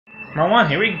Round one,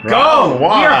 here we go! Round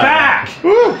one. We are back!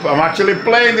 Ooh, I'm actually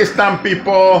playing this time,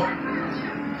 people.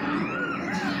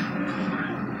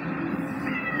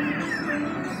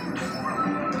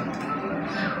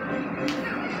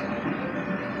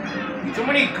 So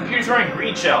many computers running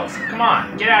green shells. Come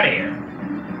on, get out of here.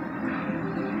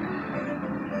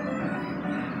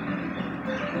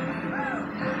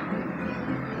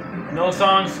 No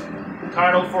songs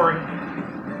title for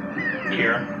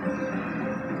here.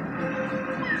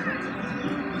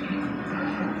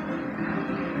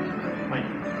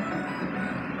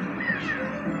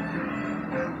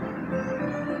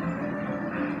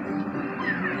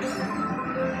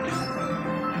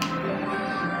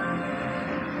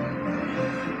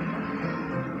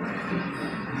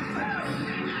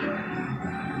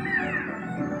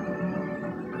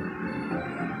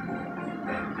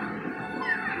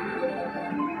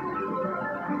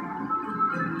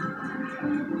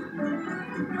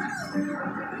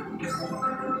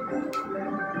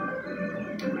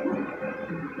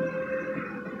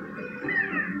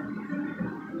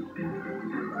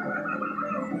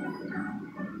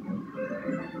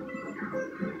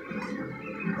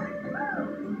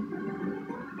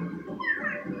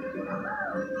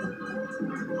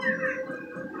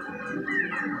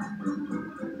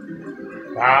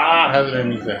 Ah, how's it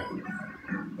music?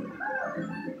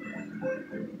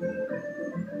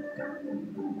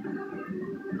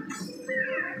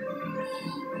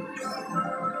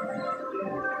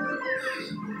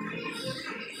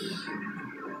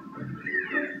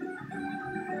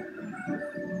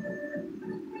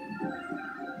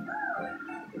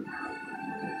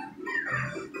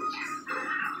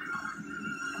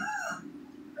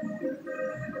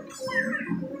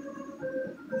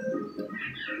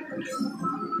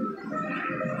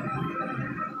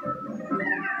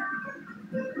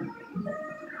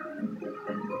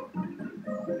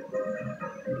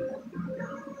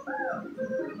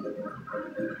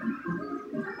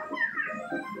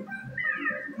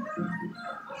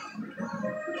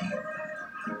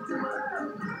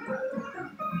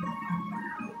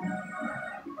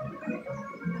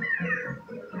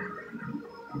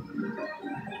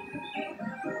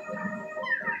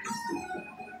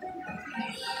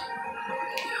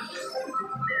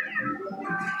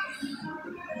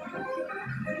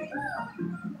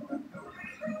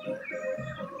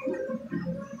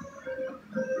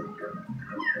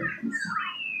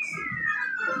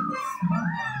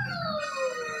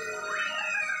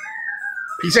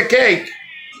 Piece of cake.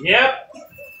 Yep.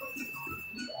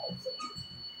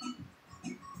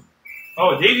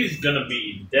 Oh, Daisy's gonna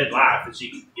be dead last if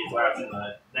she gets last in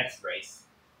the next race.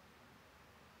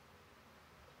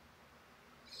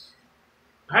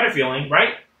 I had a feeling,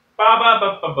 right? Ba ba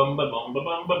ba ba bum ba bum ba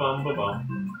bum ba bum ba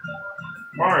bum.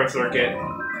 Mario Circuit.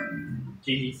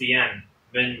 GCCN.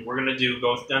 Then we're gonna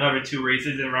go another 2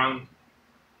 races in round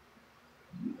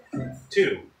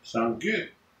 2. Sound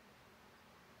good.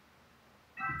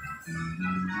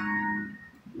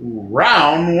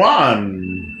 Round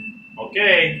 1.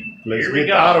 Okay. Let's here we get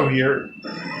go. out of here.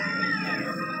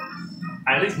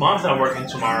 At least Mom's not working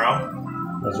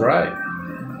tomorrow. That's right.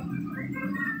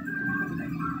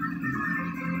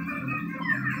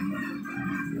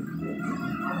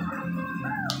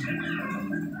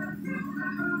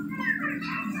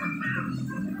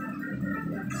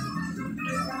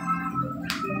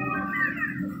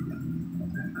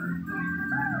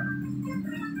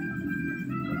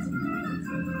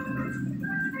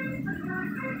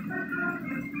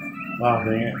 Oh,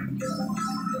 dang it.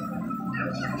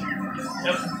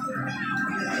 Yep.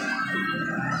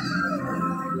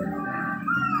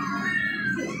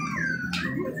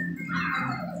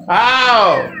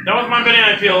 Ow! That was my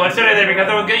banana peel. I said it there because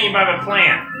I was getting you by the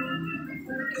plant.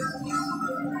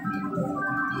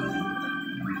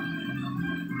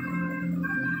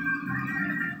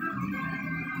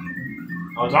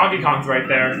 Oh, Donkey Kong's right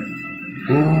there.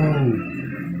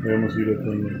 Ooh. I almost beat that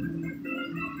thing.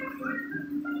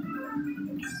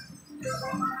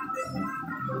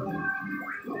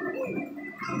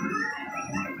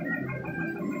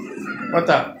 What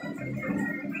the?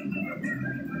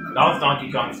 That was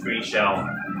Donkey Kong's green shell.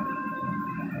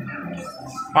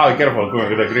 Oh, careful, go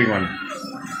with the green one.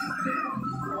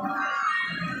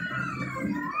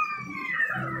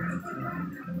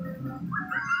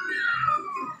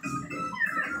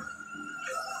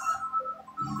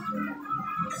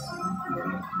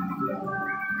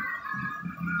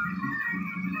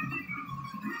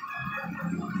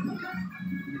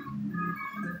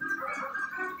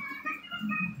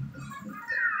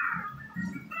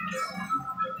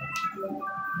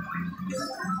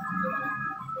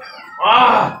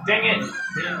 Ah, dang it!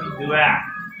 Didn't do that.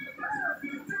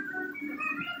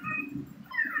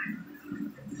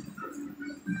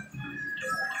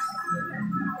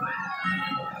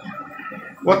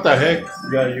 What the heck?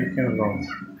 Yeah, you can go.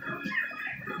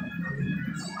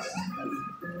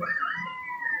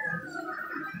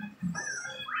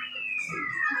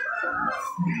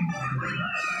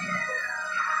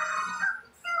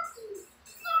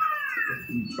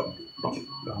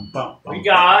 We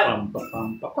got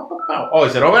Oh,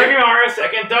 is it over? Junior Mario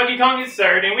second, Donkey Kong is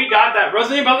third, and we got that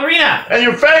Rosalie Ballerina. And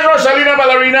your face, Rosalina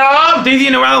Ballerina! Daisy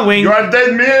in the Wild Wing. You are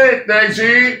dead meat,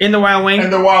 Daisy! In the Wild Wing.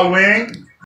 And the Wild Wing.